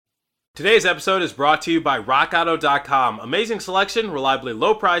Today's episode is brought to you by RockAuto.com. Amazing selection, reliably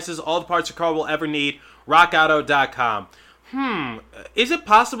low prices, all the parts your car will ever need. RockAuto.com. Is it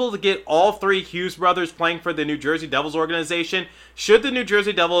possible to get all three Hughes brothers playing for the New Jersey Devils organization? Should the New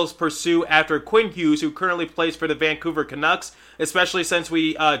Jersey Devils pursue after Quinn Hughes, who currently plays for the Vancouver Canucks, especially since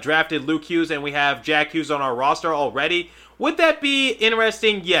we drafted Luke Hughes and we have Jack Hughes on our roster already? Would that be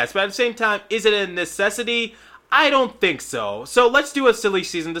interesting? Yes, but at the same time, is it a necessity? I don't think so. So let's do a silly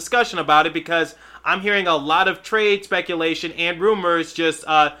season discussion about it, because I'm hearing a lot of trade speculation and rumors just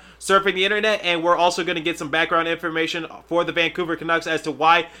surfing the internet, and we're also going to get some background information for the Vancouver Canucks as to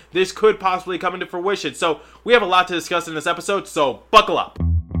why this could possibly come into fruition. So we have a lot to discuss in this episode, so buckle up.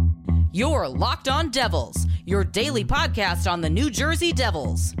 You're Locked On Devils, your daily podcast on the New Jersey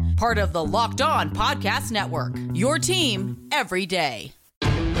Devils, part of the Locked On Podcast Network, your team every day.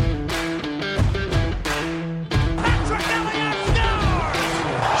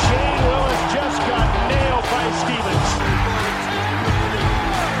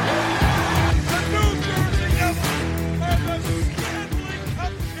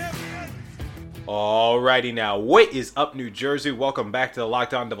 Alrighty now, what is up, New Jersey? Welcome back to the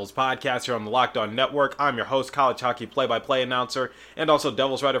Locked On Devils podcast here on the Locked On Network. I'm your host, college hockey play-by-play announcer, and also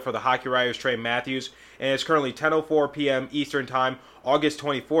Devils writer for the Hockey Writers, Trey Matthews. And it's currently 10:04 p.m. Eastern Time, August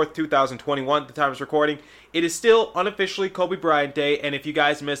 24th, 2021, the time of recording. It is still unofficially Kobe Bryant Day, and if you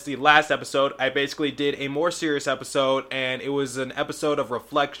guys missed the last episode, I basically did a more serious episode, and it was an episode of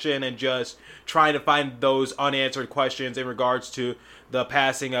reflection and just trying to find those unanswered questions in regards to the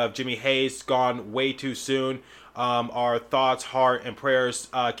passing of Jimmy Hayes, gone way too soon. Our thoughts, heart, and prayers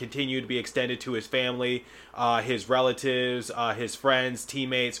continue to be extended to his family, his relatives, his friends,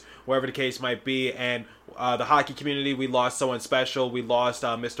 teammates, wherever the case might be. And the hockey community, we lost someone special. We lost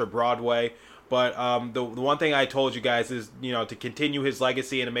Mr. Broadway. But the one thing I told you guys is, to continue his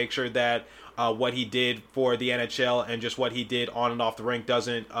legacy and to make sure that what he did for the NHL and just what he did on and off the rink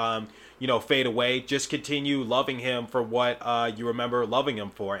doesn't, fade away. Just continue loving him for what you remember loving him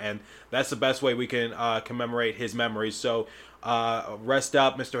for. And that's the best way we can commemorate his memories. So rest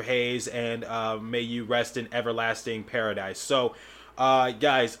up, Mr. Hayes, and may you rest in everlasting paradise. So,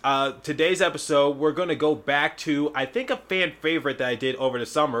 guys, today's episode, we're going to go back to, I think, a fan favorite that I did over the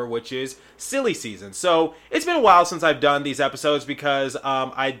summer, which is silly season. So it's been a while since I've done these episodes because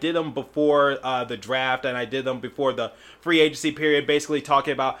I did them before the draft and I did them before the free agency period, basically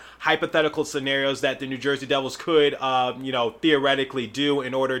talking about hypothetical scenarios that the New Jersey Devils could, theoretically do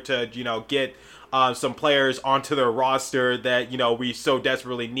in order to, get some players onto their roster that, we so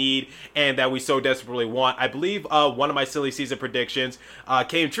desperately need and that we so desperately want. I believe one of my silly season predictions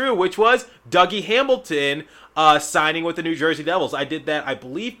came true, which was Dougie Hamilton signing with the New Jersey Devils. I did that, I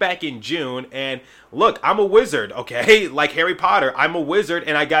believe, back in June, and look, I'm a wizard, okay? Like Harry Potter, I'm a wizard,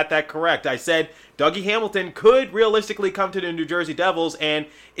 and I got that correct. I said Dougie Hamilton could realistically come to the New Jersey Devils, and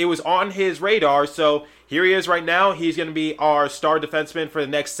it was on his radar, so here he is right now. He's going to be our star defenseman for the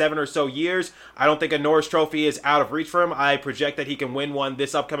next 7 or so years. I don't think a Norris Trophy is out of reach for him. I project that he can win one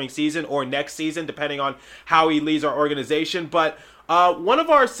this upcoming season or next season, depending on how he leads our organization. But one of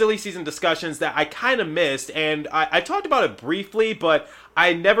our silly season discussions that I kind of missed, and I talked about it briefly, but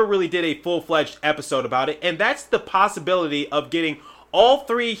I never really did a full-fledged episode about it, and that's the possibility of getting all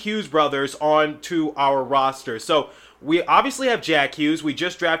three Hughes brothers onto our roster. So we obviously have Jack Hughes. We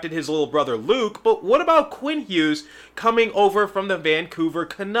just drafted his little brother Luke, but what about Quinn Hughes coming over from the Vancouver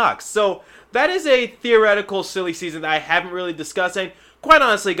Canucks? So that is a theoretical silly season that I haven't really discussed. And quite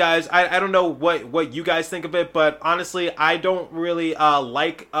honestly, guys, I don't know what you guys think of it, but honestly, I don't really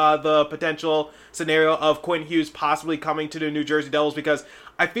like the potential scenario of Quinn Hughes possibly coming to the New Jersey Devils, because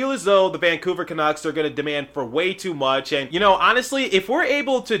I feel as though the Vancouver Canucks are going to demand for way too much. And, honestly, if we're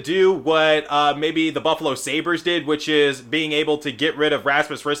able to do what maybe the Buffalo Sabres did, which is being able to get rid of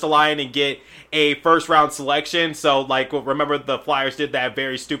Rasmus Ristolainen and get a first-round selection. So, remember the Flyers did that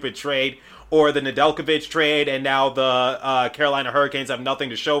very stupid trade, or the Nedeljkovic trade, and now the Carolina Hurricanes have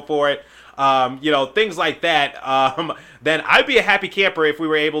nothing to show for it. Things like that, then I'd be a happy camper if we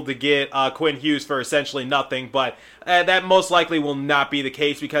were able to get Quinn Hughes for essentially nothing, but that most likely will not be the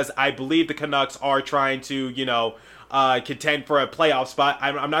case, because I believe the Canucks are trying to, contend for a playoff spot.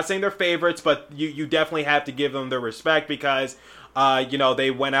 I'm not saying they're favorites, but you definitely have to give them their respect, because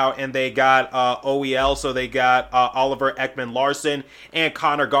they went out and they got OEL, so they got Oliver Ekman-Larsson and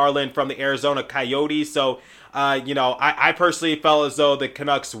Connor Garland from the Arizona Coyotes. So, I personally felt as though the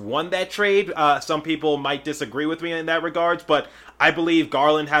Canucks won that trade. Some people might disagree with me in that regards, but I believe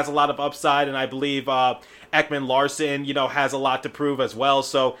Garland has a lot of upside, and I believe Ekman Larson, has a lot to prove as well.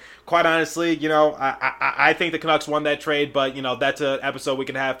 So quite honestly, I think the Canucks won that trade, but, that's an episode we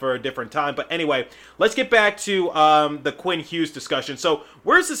can have for a different time. But anyway, let's get back to the Quinn Hughes discussion. So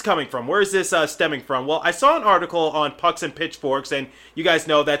where is this coming from? Where is this stemming from? Well, I saw an article on Pucks and Pitchforks, and you guys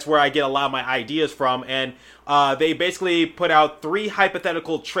know that's where I get a lot of my ideas from, and they basically put out 3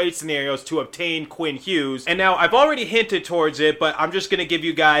 hypothetical trade scenarios to obtain Quinn Hughes. And now I've already hinted towards it, but I'm just going to give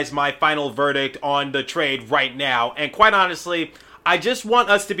you guys my final verdict on the trade right now. And quite honestly, I just want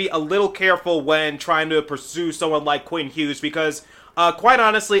us to be a little careful when trying to pursue someone like Quinn Hughes because, quite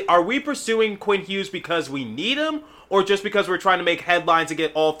honestly, are we pursuing Quinn Hughes because we need him or just because we're trying to make headlines and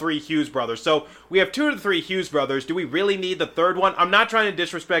get all 3 Hughes brothers? So we have 2 of the 3 Hughes brothers. Do we really need the third one? I'm not trying to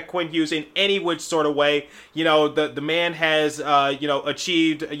disrespect Quinn Hughes in any which sort of way. The man has,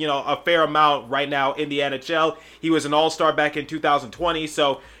 achieved, a fair amount right now in the NHL. He was an all-star back in 2020.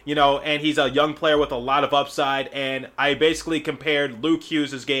 So, and he's a young player with a lot of upside. And I basically compared Luke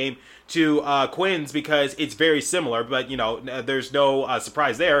Hughes' game to Quinn's because it's very similar. But, there's no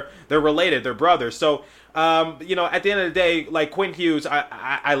surprise there. They're related. They're brothers. So, at the end of the day, like Quinn Hughes,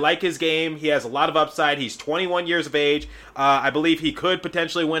 I like his game. He has a lot of upside. He's 21 years of age. I believe he could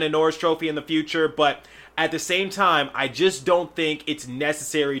potentially win a Norris Trophy in the future, but at the same time, I just don't think it's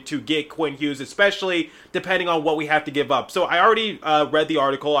necessary to get Quinn Hughes, especially depending on what we have to give up. So I already read the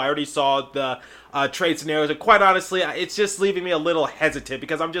article. I already saw the trade scenarios, and quite honestly, it's just leaving me a little hesitant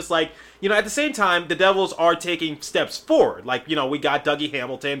because I'm just like, at the same time, the Devils are taking steps forward. Like, we got Dougie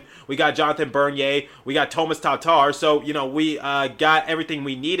Hamilton, we got Jonathan Bernier, we got Thomas Tatar, so, we got everything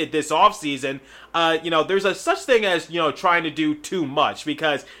we needed this offseason. There's a such thing as, trying to do too much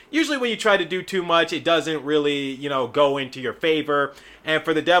because usually when you try to do too much, it doesn't really, go into your favor. And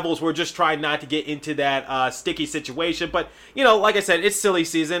for the Devils, we're just trying not to get into that sticky situation. But, like I said, it's silly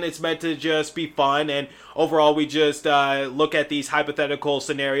season. It's meant to just be fun. And overall, we just look at these hypothetical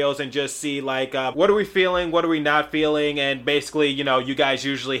scenarios and just see, like, what are we feeling? What are we not feeling? And basically, you guys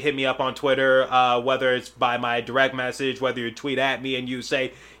usually hit me up on Twitter, whether it's by my direct message, whether you tweet at me and you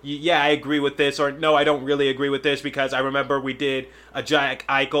say, yeah, I agree with this, or no, I don't really agree with this, because I remember we did a Jack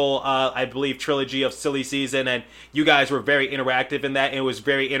Eichel, I believe, trilogy of silly season, and you guys were very interactive in that, and it was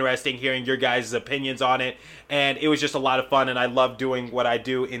very interesting hearing your guys' opinions on it, and it was just a lot of fun, and I love doing what I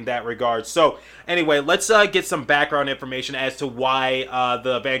do in that regard. So, anyway, let's get some background information as to why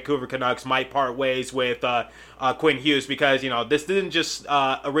the Vancouver Canucks might part ways with Quinn Hughes, because, this didn't just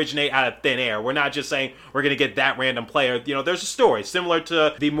originate out of thin air. We're not just saying we're going to get that random player. There's a story similar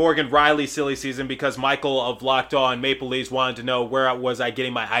to the Morgan Riley silly season, because Michael of Locked On Maple Leafs wanted to know where was I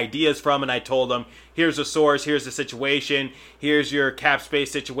getting my ideas from, and I told him, here's the source, here's the situation, here's your cap space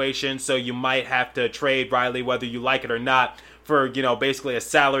situation, so you might have to trade Riley whether you like it or not, for, basically a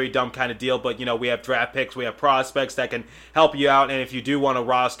salary dump kind of deal. But, we have draft picks, we have prospects that can help you out. And if you do want a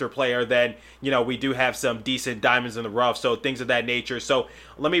roster player, then, we do have some decent diamonds in the rough. So things of that nature. So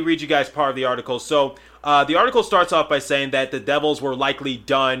let me read you guys part of the article. So the article starts off by saying that the Devils were likely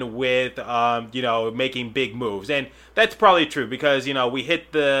done with, making big moves. And that's probably true because, we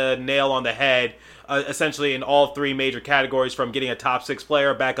hit the nail on the head essentially in all 3 major categories, from getting a top 6 player,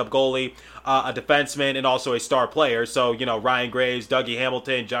 a backup goalie, a defenseman, and also a star player. So, Ryan Graves, Dougie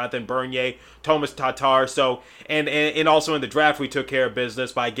Hamilton, Jonathan Bernier, Thomas Tatar. So, and also in the draft, we took care of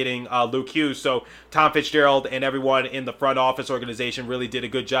business by getting Luke Hughes. So Tom Fitzgerald and everyone in the front office organization really did a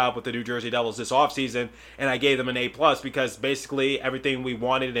good job with the New Jersey Devils this offseason, and I gave them an A+, because basically everything we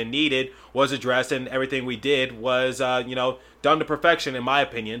wanted and needed was addressed, and everything we did was, done to perfection, in my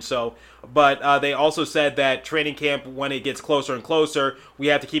opinion. So, but they also said that training camp, when it gets closer and closer, we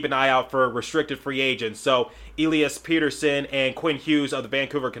have to keep an eye out for restricted free agents. So Elias Peterson and Quinn Hughes of the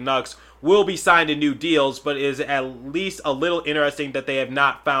Vancouver Canucks will be signed to new deals, but it is at least a little interesting that they have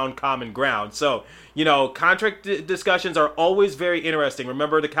not found common ground. So, contract discussions are always very interesting.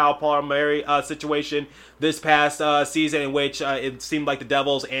 Remember the Kyle Palmieri situation this past season, in which it seemed like the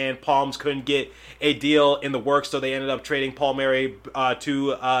Devils and Palms couldn't get a deal in the works, so they ended up trading Palmieri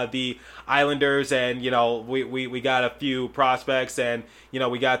to the Islanders, and we got a few prospects, and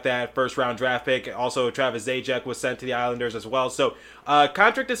we got that first round draft pick. Also, Travis Zajac was sent to the Islanders as well. So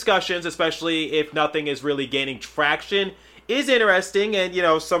contract discussions, especially if nothing is really gaining traction, is interesting,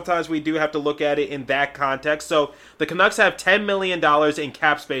 and, sometimes we do have to look at it in that context. So the Canucks have $10 million in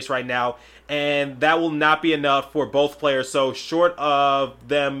cap space right now, and that will not be enough for both players. So short of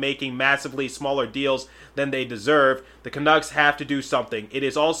them making massively smaller deals than they deserve, the Canucks have to do something. It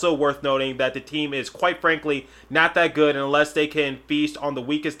is also worth noting that the team is, quite frankly, not that good, and unless they can feast on the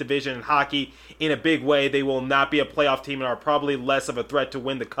weakest division in hockey in a big way, they will not be a playoff team and are probably less of a threat to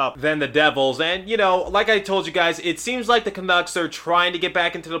win the Cup than the Devils. And, like I told you guys, it seems like the Canucks are trying to get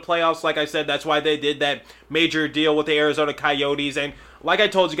back into the playoffs. Like I said, that's why they did that major deal with the Arizona Coyotes, and like I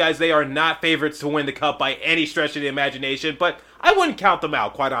told you guys, they are not favorites to win the Cup by any stretch of the imagination, but I wouldn't count them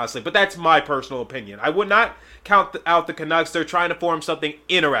out, quite honestly. But that's my personal opinion. I would not count out the Canucks. They're trying to form something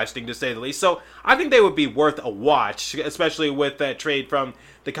interesting, to say the least. So I think they would be worth a watch, especially with that trade from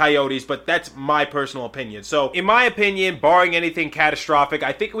the Coyotes, but that's my personal opinion. So in my opinion, barring anything catastrophic,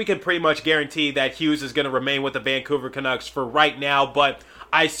 I think we can pretty much guarantee that Hughes is going to remain with the Vancouver Canucks for right now, but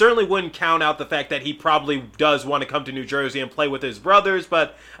I certainly wouldn't count out the fact that he probably does want to come to New Jersey and play with his brothers,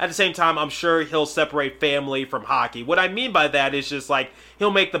 but at the same time, I'm sure he'll separate family from hockey. What I mean by that is just like,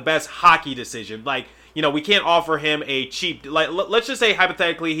 he'll make the best hockey decision. Like, we can't offer him a cheap, let's just say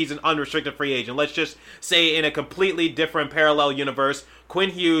hypothetically he's an unrestricted free agent. Let's just say in a completely different parallel universe, Quinn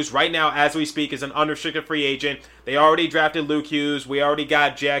Hughes, right now, as we speak, is an unrestricted free agent. They already drafted Luke Hughes. We already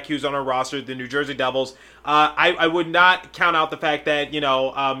got Jack Hughes on our roster, the New Jersey Devils. I would not count out the fact that,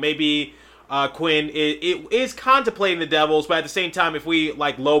 maybe Quinn is contemplating the Devils, but at the same time, if we,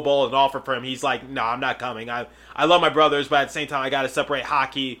 lowball an offer for him, he's like, no, I'm not coming. I love my brothers, but at the same time, I got to separate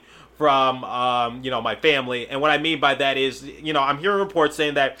hockey from, my family. And what I mean by that is, I'm hearing reports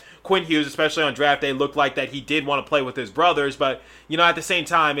saying that Quinn Hughes, especially on draft day, looked like that he did want to play with his brothers. But, at the same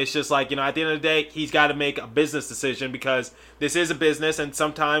time, it's just like, at the end of the day, he's got to make a business decision because this is a business. And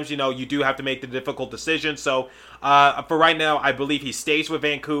sometimes, you do have to make the difficult decision. So for right now, I believe he stays with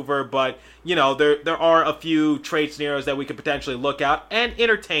Vancouver. But, there are a few trade scenarios that we could potentially look at and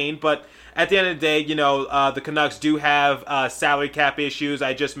entertain. But at the end of the day, the Canucks do have salary cap issues.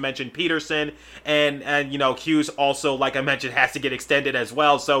 I just mentioned Peterson, and Hughes also, like I mentioned, has to get extended as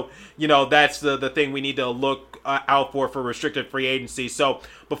well. So, that's the thing we need to look out for restricted free agency. So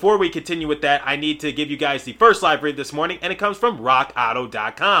before we continue with that, I need to give you guys the first live read this morning, and it comes from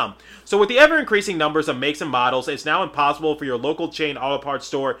RockAuto.com. So with the ever-increasing numbers of makes and models, it's now impossible for your local chain auto parts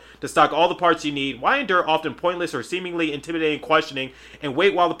store to stock all the parts you need. Why endure often pointless or seemingly intimidating questioning and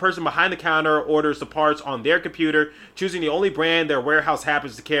wait while the person behind the counter orders the parts on their computer, choosing the only brand their warehouse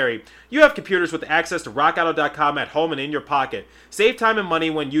happens to carry? You have computers with access to RockAuto.com at home and in your pocket. Save time and money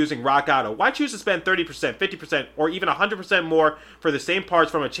when using RockAuto. Why choose to spend 30%, 50%, or even 100% more for the same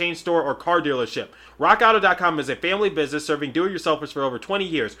parts from a chain store or car dealership? RockAuto.com is a family business serving do-it-yourselfers for over 20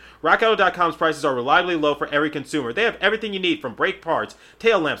 years. RockAuto.com's prices are reliably low for every consumer. They have everything you need from brake parts,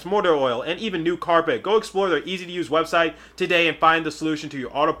 tail lamps, motor oil, and even new carpet. Go explore their easy-to-use website today and find the solution to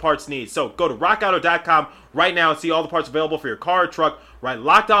your auto parts needs. So go to RockAuto.com right now and see all the parts available for your car or truck. Right,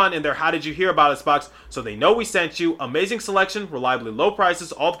 Locked On in their How Did You Hear About Us box, so they know we sent you. Amazing selection, reliably low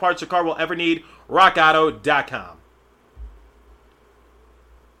prices, all the parts your car will ever need. RockAuto.com.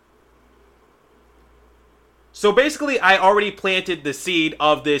 So basically, I already planted the seed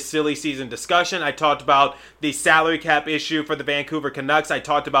of this silly season discussion. I talked about the salary cap issue for the Vancouver Canucks. I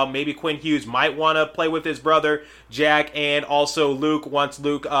talked about maybe Quinn Hughes might want to play with his brother, Jack, and also Luke, once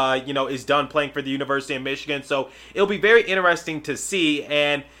Luke, is done playing for the University of Michigan. So it'll be very interesting to see.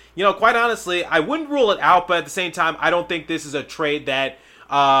 And, quite honestly, I wouldn't rule it out, but at the same time, I don't think this is a trade that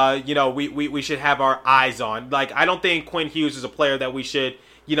we should have our eyes on. Like, I don't think Quinn Hughes is a player that we should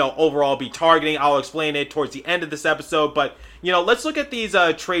overall be targeting. I'll explain it towards the end of this episode, but, let's look at these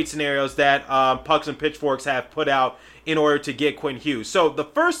trade scenarios that Pucks and Pitchforks have put out in order to get Quinn Hughes. So the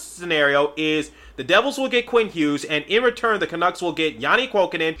first scenario is the Devils will get Quinn Hughes, and in return, the Canucks will get Yanni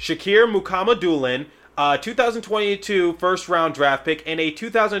Kuokkanen, Shakir Mukhamadullin, 2022 first-round draft pick, and a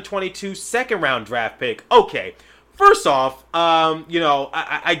 2022 second-round draft pick. Okay. First off,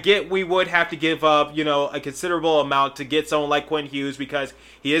 I get we would have to give up, a considerable amount to get someone like Quinn Hughes because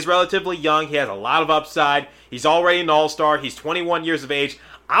he is relatively young. He has a lot of upside. He's already an all-star. He's 21 years of age.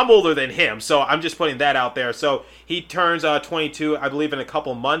 I'm older than him, so I'm just putting that out there. So he turns 22, I believe, in a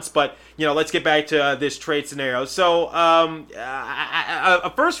couple months. But, let's get back to this trade scenario. So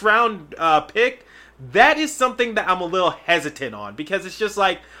a first-round pick, that is something that I'm a little hesitant on because it's just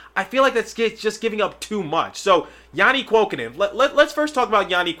like, I feel like that's just giving up too much. So, Yanni Kuokkanen. Let's first talk about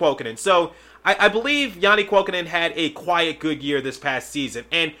Yanni Kuokkanen. So, I believe Yanni Kuokkanen had a quiet good year this past season.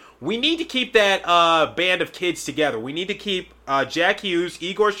 And we need to keep that band of kids together. We need to keep Jack Hughes,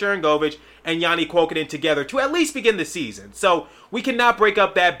 Igor Sharangovich, and Yanni Kuokkanen together to at least begin the season. So we cannot break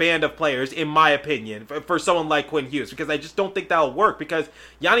up that band of players, in my opinion, for someone like Quinn Hughes, because I just don't think that'll work, because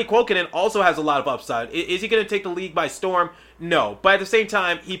Yanni Kuokkanen also has a lot of upside. Is he going to take the league by storm? No. But at the same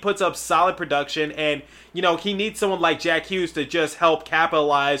time, he puts up solid production, and, he needs someone like Jack Hughes to just help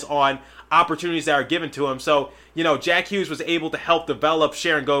capitalize on opportunities that are given to him. So, Jack Hughes was able to help develop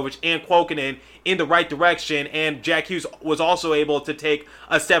Sharangovich and Kuokkanen in the right direction, and Jack Hughes was also able to take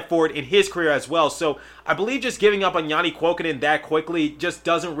a step forward in his career as well. So I believe just giving up on Yanni Kuokkanen that quickly just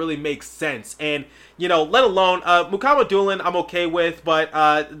doesn't really make sense. And, let alone Mukama Doolin I'm okay with, but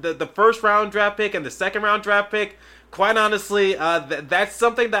the first round draft pick and the second round draft pick, quite honestly, that's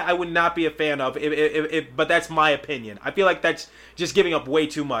something that I would not be a fan of, but that's my opinion. I feel like that's just giving up way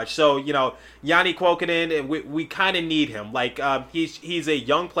too much. So, Yanni Kuokkanen, we kind of need him. Like, he's a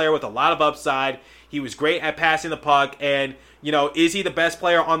young player with a lot of upside. He was great at passing the puck, and, is he the best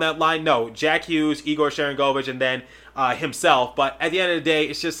player on that line? No. Jack Hughes, Igor Sharangovich, and then himself. But at the end of the day,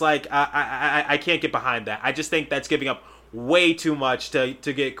 it's just like, I can't get behind that. I just think that's giving up way too much to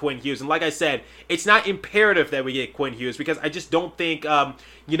get Quinn Hughes. And like I said, it's not imperative that we get Quinn Hughes, because I just don't think,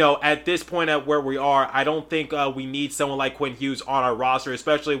 at this point at where we are, I don't think we need someone like Quinn Hughes on our roster,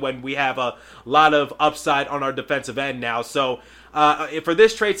 especially when we have a lot of upside on our defensive end now. So for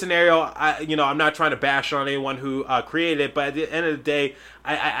this trade scenario, I'm not trying to bash on anyone who created it, but at the end of the day,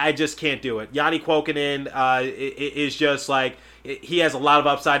 I just can't do it. Yanni Kuokkanen is just like, he has a lot of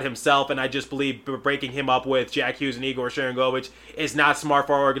upside himself, and I just believe breaking him up with Jack Hughes and Igor Sharangovich is not smart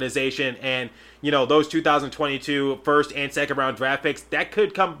for our organization. And, those 2022 first and second round draft picks, that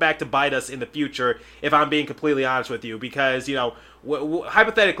could come back to bite us in the future, if I'm being completely honest with you, because,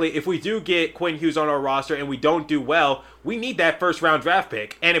 hypothetically, if we do get Quinn Hughes on our roster and we don't do well, we need that first round draft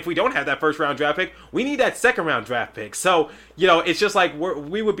pick. And if we don't have that first round draft pick, we need that second round draft pick. So, it's just like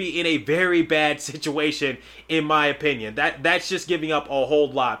we would be in a very bad situation, in my opinion. That's just giving up a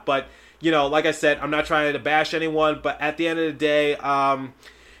whole lot. But, like I said, I'm not trying to bash anyone, but at the end of the day,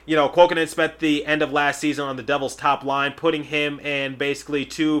 Kuokkanen spent the end of last season on the Devils' top line. Putting him and basically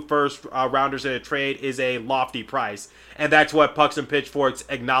two first rounders in a trade is a lofty price. And that's what Pucks and Pitchforks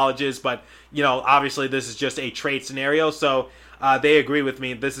acknowledges. But, obviously this is just a trade scenario. So they agree with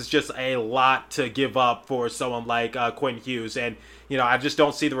me. This is just a lot to give up for someone like Quinn Hughes. And, I just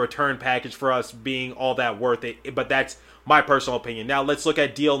don't see the return package for us being all that worth it. But that's my personal opinion. Now let's look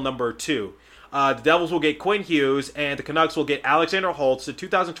at deal number 2. The Devils will get Quinn Hughes, and the Canucks will get Alexander Holtz, the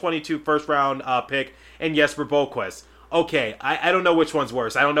 2022 first-round pick, and Jesper Boquist. Okay, I don't know which one's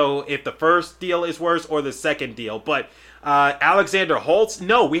worse. I don't know if the first deal is worse or the second deal, but Alexander Holtz,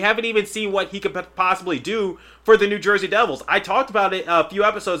 no, we haven't even seen what he could possibly do for the New Jersey Devils. I talked about it a few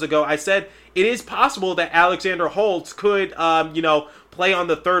episodes ago. I said it is possible that Alexander Holtz could, play on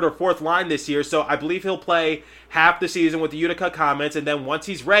the third or fourth line this year, so I believe he'll play half the season with the Utica Comets, and then once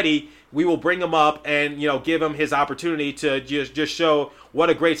he's ready, we will bring him up and, give him his opportunity to just show what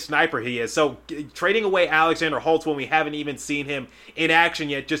a great sniper he is. So trading away Alexander Holtz when we haven't even seen him in action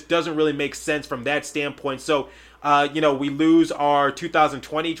yet just doesn't really make sense from that standpoint. So, we lose our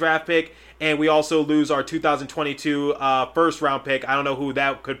 2020 draft pick, and we also lose our 2022 first round pick. I don't know who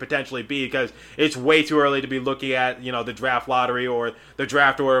that could potentially be, because it's way too early to be looking at, the draft lottery or the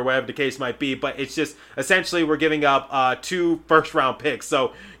draft order, or whatever the case might be. But it's just essentially we're giving up 2 first round picks.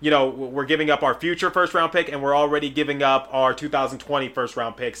 So, we're giving up our future first round pick, and we're already giving up our 2020 first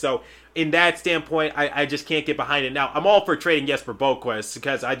round pick. So in that standpoint, I just can't get behind it. Now, I'm all for trading Jesper Boquist,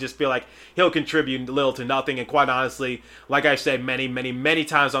 because I just feel like he'll contribute little to nothing. And quite honestly, like I've said many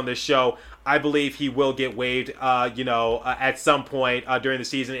times on this show, I believe he will get waived, at some point during the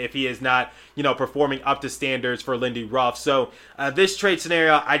season if he is not, performing up to standards for Lindy Ruff. So this trade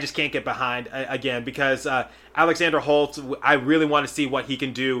scenario, I just can't get behind, again, because Alexander Holtz, I really want to see what he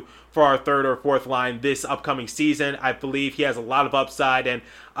can do for our third or fourth line this upcoming season. I believe he has a lot of upside, and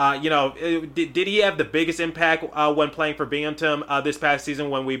did he have the biggest impact when playing for Binghamton this past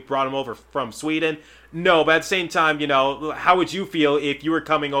season when we brought him over from Sweden? No, but at the same time, how would you feel if you were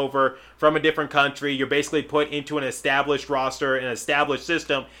coming over from a different country? You're basically put into an established roster, an established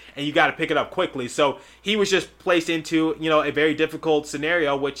system, and you got to pick it up quickly. So he was just placed into, a very difficult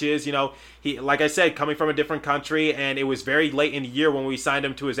scenario, which is, he, like I said, coming from a different country, and it was very late in the year when we signed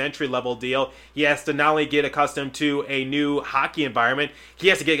him to his entry-level deal. He has to not only get accustomed to a new hockey environment, he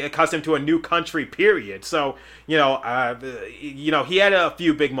has to get accustomed to a new country, period. So, he had a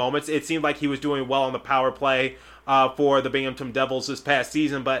few big moments. It seemed like he was doing well on the power play for the Binghamton Devils this past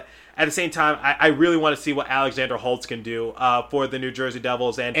season, but at the same time, I really want to see what Alexander Holtz can do for the New Jersey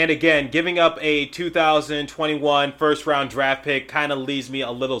Devils. And again, giving up a 2021 first-round draft pick kind of leaves me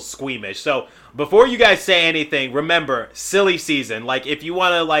a little squeamish. So before you guys say anything, remember, silly season. Like, if you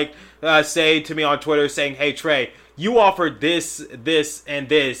want to, say to me on Twitter saying, hey, Trey, you offered this, and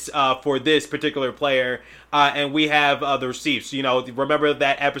this for this particular player, and we have the receipts. Remember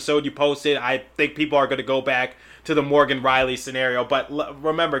that episode you posted? I think people are going to go back to the Morgan Riley scenario. But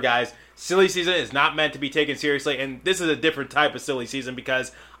remember, guys, silly season is not meant to be taken seriously, and this is a different type of silly season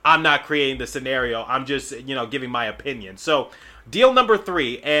because I'm not creating the scenario. I'm just, giving my opinion. So, deal number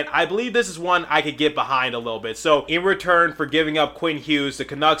 3, and I believe this is one I could get behind a little bit. So, in return for giving up Quinn Hughes, the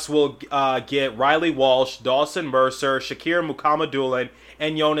Canucks will get Riley Walsh, Dawson Mercer, Shakir Mukhamadullin,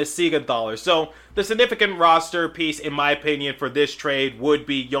 and Jonas Siegenthaler. So, the significant roster piece, in my opinion, for this trade would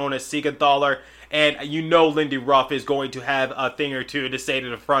be Jonas Siegenthaler. And Lindy Ruff is going to have a thing or two to say to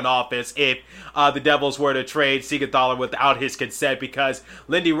the front office if the Devils were to trade Siegenthaler without his consent, because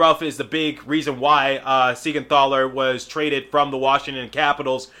Lindy Ruff is the big reason why Siegenthaler was traded from the Washington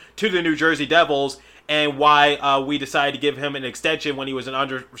Capitals to the New Jersey Devils, and why we decided to give him an extension when he was an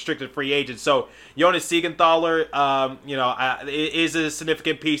unrestricted free agent. So Jonas Siegenthaler, is a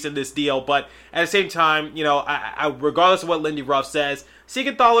significant piece in this deal. But at the same time, regardless of what Lindy Ruff says,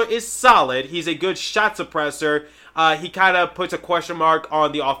 Siegenthaler is solid. He's a good shot suppressor. He kind of puts a question mark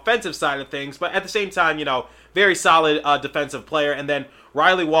on the offensive side of things, but at the same time, very solid defensive player. And then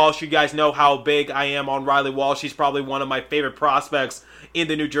Riley Walsh, you guys know how big I am on Riley Walsh. He's probably one of my favorite prospects in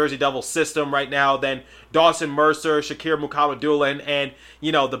the New Jersey Devils system right now. Then Dawson Mercer, Shakir Mukhamadullin, and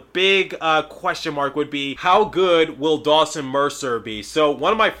the big question mark would be, how good will Dawson Mercer be? So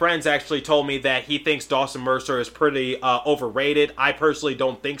one of my friends actually told me that he thinks Dawson Mercer is pretty overrated. I personally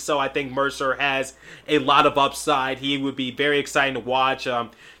don't think so. I think Mercer has a lot of upside. He would be very exciting to watch.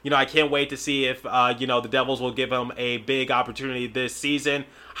 I can't wait to see if the Devils will give him a big opportunity this season.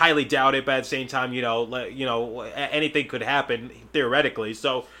 Highly doubt it, but at the same time, anything could happen theoretically.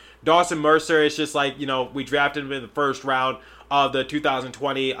 So Dawson Mercer is just like, we drafted him in the first round of the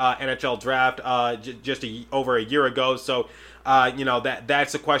 2020 NHL draft just over a year ago. So,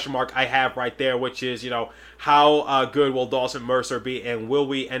 that's a question mark I have right there, which is, how good will Dawson Mercer be, and will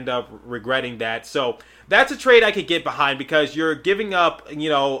we end up regretting that? So that's a trade I could get behind, because you're giving up,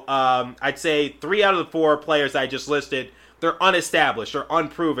 I'd say 3 out of the 4 players I just listed, they're unestablished or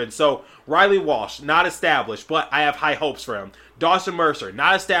unproven. So Riley Walsh, not established, but I have high hopes for him. Dawson Mercer,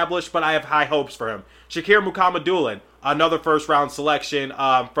 not established, but I have high hopes for him. Shakir Mukhamadullin, another first-round selection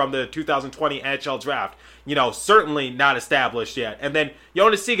from the 2020 NHL draft. Certainly not established yet. And then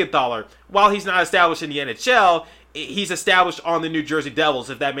Jonas Siegenthaler, while he's not established in the NHL, he's established on the New Jersey Devils,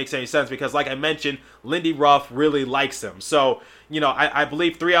 if that makes any sense, because like I mentioned, Lindy Ruff really likes him. So, I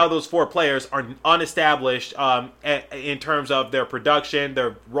believe 3 out of those 4 players are unestablished in terms of their production,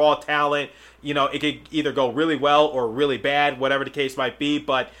 their raw talent. It could either go really well or really bad, whatever the case might be.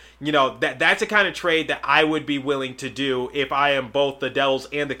 But, that's a kind of trade that I would be willing to do if I am both the Devils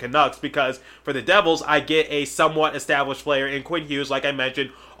and the Canucks, because for the Devils, I get a somewhat established player in Quinn Hughes, like I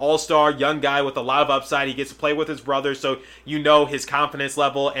mentioned, all-star, young guy with a lot of upside. He gets to play with his brother, so his confidence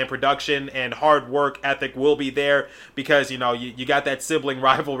level and production and hard work ethic will be there, because, you got that sibling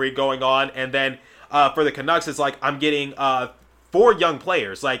rivalry going on. And then for the Canucks, it's like I'm getting 4 young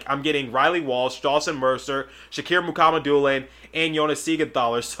players. Like, I'm getting Riley Walsh, Dawson Mercer, Shakir Mukhamadullin, and Jonas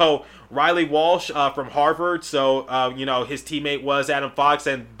Siegenthaler. So Riley Walsh from Harvard, so his teammate was Adam Fox,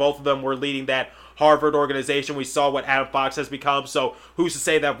 and both of them were leading that Harvard organization. We saw what Adam Fox has become, so who's to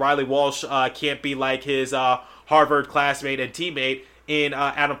say that Riley Walsh can't be like his Harvard classmate and teammate in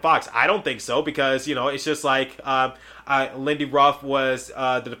Adam Fox? I don't think so, because it's just like Lindy Ruff was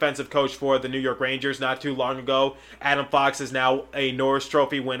the defensive coach for the New York Rangers not too long ago. Adam Fox is now a Norris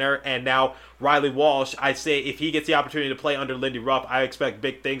Trophy winner, and now Riley Walsh, I say if he gets the opportunity to play under Lindy Ruff, I expect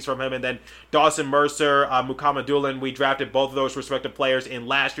big things from him. And then Dawson Mercer, Mukhamadullin, we drafted both of those respective players in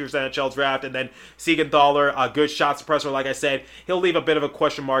last year's NHL draft. And then Siegenthaler, a good shot suppressor, like I said. He'll leave a bit of a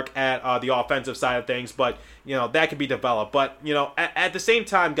question mark at the offensive side of things, but, that can be developed. But, at the same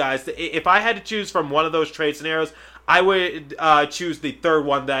time, guys, if I had to choose from one of those trade scenarios, I would choose the third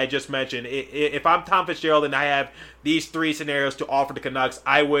one that I just mentioned. If I'm Tom Fitzgerald and I have these 3 scenarios to offer the Canucks,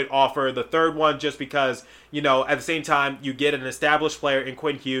 I would offer the third one, just because, at the same time, you get an established player in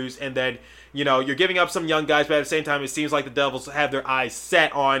Quinn Hughes, and then, you're giving up some young guys, but at the same time, it seems like the Devils have their eyes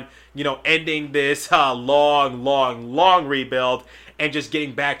set on, ending this long rebuild and just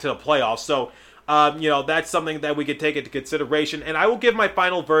getting back to the playoffs. So, that's something that we could take into consideration, and I will give my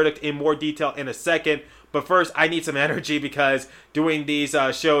final verdict in more detail in a second. But first, I need some energy because doing these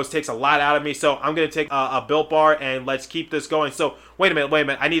shows takes a lot out of me. So I'm going to take a Built Bar and let's keep this going. So wait a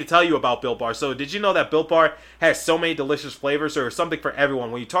minute. I need to tell you about Built Bar. So did you know that Built Bar has so many delicious flavors? There's something for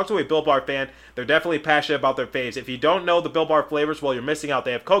everyone. When you talk to a Built Bar fan, they're definitely passionate about their faves. If you don't know the Built Bar flavors, well, you're missing out.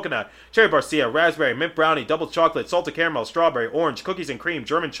 They have coconut, cherry barcia, raspberry, mint brownie, double chocolate, salted caramel, strawberry, orange, cookies and cream,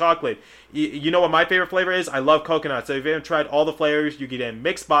 German chocolate. You know what my favorite flavor is? I love coconut. So if you haven't tried all the flavors, you get a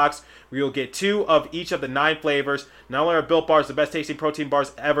mixed box where you'll get 2 of each of the 9 flavors. Not only are Built Bars the best tasting protein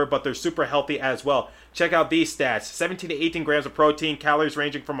bars ever, but they're super healthy as well. Check out these stats. 17 to 18 grams of protein, calories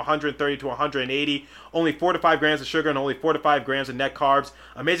ranging from 130 to 180, only 4 to 5 grams of sugar, and only 4 to 5 grams of net carbs.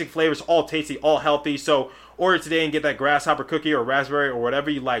 Amazing flavors, all tasty, all healthy. So order today and get that grasshopper cookie or raspberry or whatever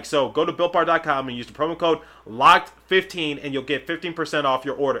you like. So go to BuiltBar.com and use the promo code LOCKED15 and you'll get 15% off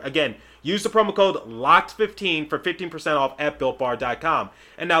your order. Again, use the promo code LOCKED15 for 15% off at BuiltBar.com.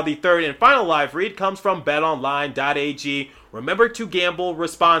 And now the third and final live read comes from BetOnline.ag. Remember to gamble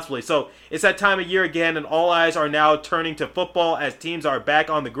responsibly. So it's that time of year again, and all eyes are now turning to football as teams are back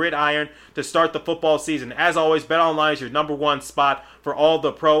on the gridiron to start the football season. As always, BetOnline is your number one spot for all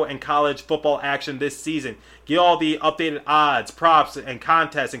the pro and college football action this season. Get all the updated odds, props, and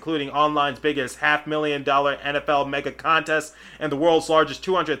contests, including online's biggest $500,000 NFL mega contest and the world's largest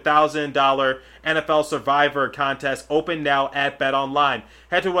 $200,000 NFL Survivor contest, open now at BetOnline.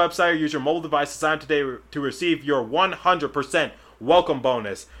 Head to the website or use your mobile device to sign up today to receive your 100% welcome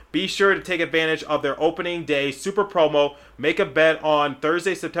bonus. Be sure to take advantage of their opening day super promo. Make a bet on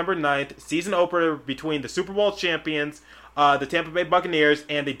Thursday, September 9th, season opener between the Super Bowl champions, the Tampa Bay Buccaneers,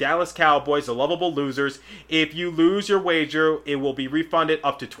 and the Dallas Cowboys, the lovable losers. If you lose your wager, it will be refunded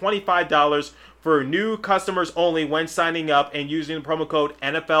up to $25 for new customers only when signing up and using the promo code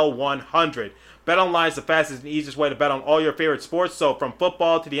NFL100. BetOnline is the fastest and easiest way to bet on all your favorite sports. So from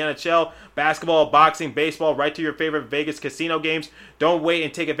football to the NHL, basketball, boxing, baseball, right to your favorite Vegas casino games. Don't wait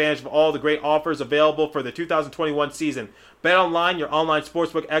and take advantage of all the great offers available for the 2021 season. BetOnline, your online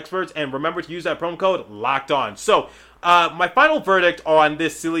sportsbook experts, and remember to use that promo code LOCKEDON. So my final verdict on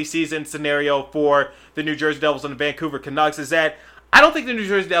this silly season scenario for the New Jersey Devils and the Vancouver Canucks is that I don't think the New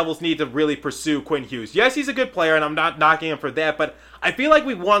Jersey Devils need to really pursue Quinn Hughes. Yes, he's a good player, and I'm not knocking him for that, but I feel like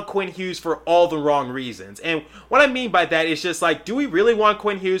we want Quinn Hughes for all the wrong reasons. And what I mean by that is just like, do we really want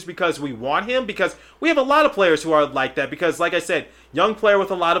Quinn Hughes because we want him? Because we have a lot of players who are like that because, like I said, young player with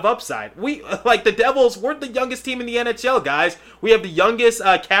a lot of upside. We, like the Devils, we're the youngest team in the NHL, guys. We have the youngest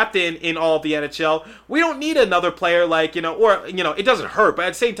captain in all of the NHL. We don't need another player like, it doesn't hurt, but at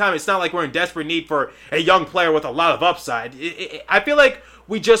the same time, it's not like we're in desperate need for a young player with a lot of upside. I feel like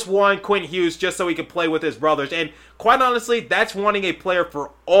we just want Quinn Hughes just so he can play with his brothers. And quite honestly, that's wanting a player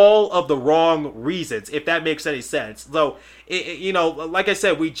for all of the wrong reasons, if that makes any sense. So, like I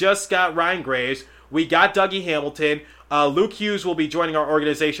said, we just got Ryan Graves. We got Dougie Hamilton. Luke Hughes will be joining our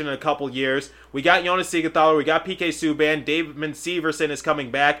organization in a couple years. We got Jonas Siegenthaler. We got PK Subban. David Severson is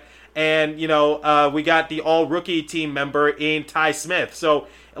coming back. And, we got the all-rookie team member in Ty Smith. So,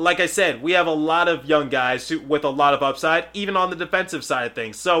 like I said, we have a lot of young guys with a lot of upside, even on the defensive side of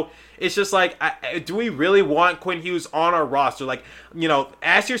things. So, it's just like, do we really want Quinn Hughes on our roster? Like,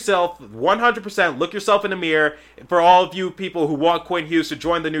 ask yourself 100%, look yourself in the mirror. For all of you people who want Quinn Hughes to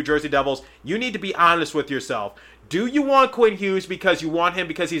join the New Jersey Devils, you need to be honest with yourself. Do you want Quinn Hughes because you want him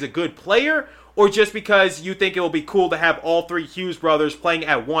because he's a good player, or just because you think it will be cool to have all 3 Hughes brothers playing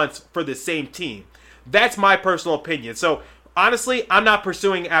at once for the same team? That's my personal opinion. So, honestly, I'm not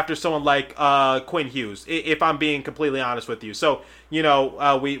pursuing after someone like Quinn Hughes, if I'm being completely honest with you. So,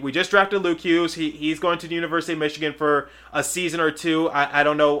 we just drafted Luke Hughes. He's going to the University of Michigan for a season or two. I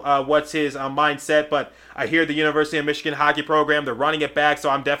don't know what's his mindset, but I hear the University of Michigan hockey program, they're running it back, so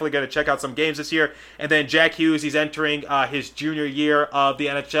I'm definitely going to check out some games this year. And then Jack Hughes, he's entering his junior year of the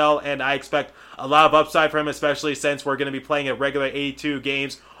NHL, and I expect a lot of upside for him, especially since we're going to be playing a regular 82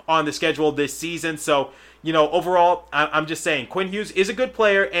 games on the schedule this season. So, overall, I'm just saying, Quinn Hughes is a good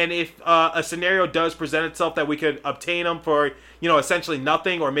player, and if a scenario does present itself that we could obtain him for, essentially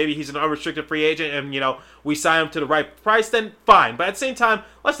nothing, or maybe he's an unrestricted free agent and, we sign him to the right price, then fine. But at the same time,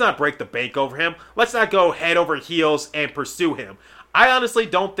 let's not break the bank over him. Let's not go head over heels and pursue him. I honestly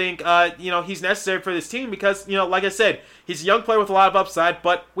don't think, he's necessary for this team because, like I said, he's a young player with a lot of upside,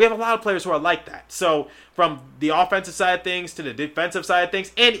 but we have a lot of players who are like that. So from the offensive side of things to the defensive side of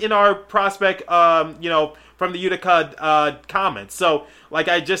things, and in our prospect, from the Utica comments. So, like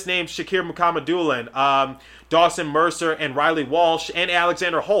I just named Shakir Mukhamadullin, Dawson Mercer, and Riley Walsh, and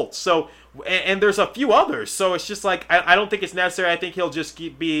Alexander Holtz. So, and there's a few others. So it's just like, I don't think it's necessary. I think he'll just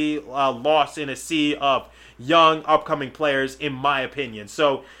be lost in a sea of young, upcoming players, in my opinion.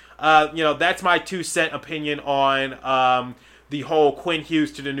 So, that's my 2-cent opinion on the whole Quinn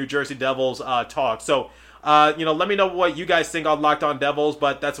Hughes to the New Jersey Devils talk. So, let me know what you guys think on Locked On Devils,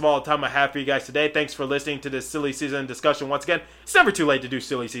 but that's all the time I have for you guys today. Thanks for listening to this silly season discussion once again. It's never too late to do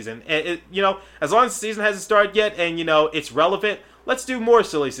silly season. As long as the season hasn't started yet and, it's relevant, let's do more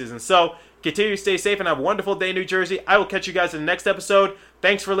silly season. So, continue to stay safe and have a wonderful day, New Jersey. I will catch you guys in the next episode.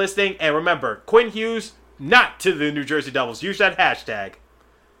 Thanks for listening, and remember, Quinn Hughes, not to the New Jersey Devils. Use that hashtag.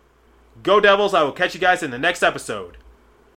 Go Devils. I will catch you guys in the next episode.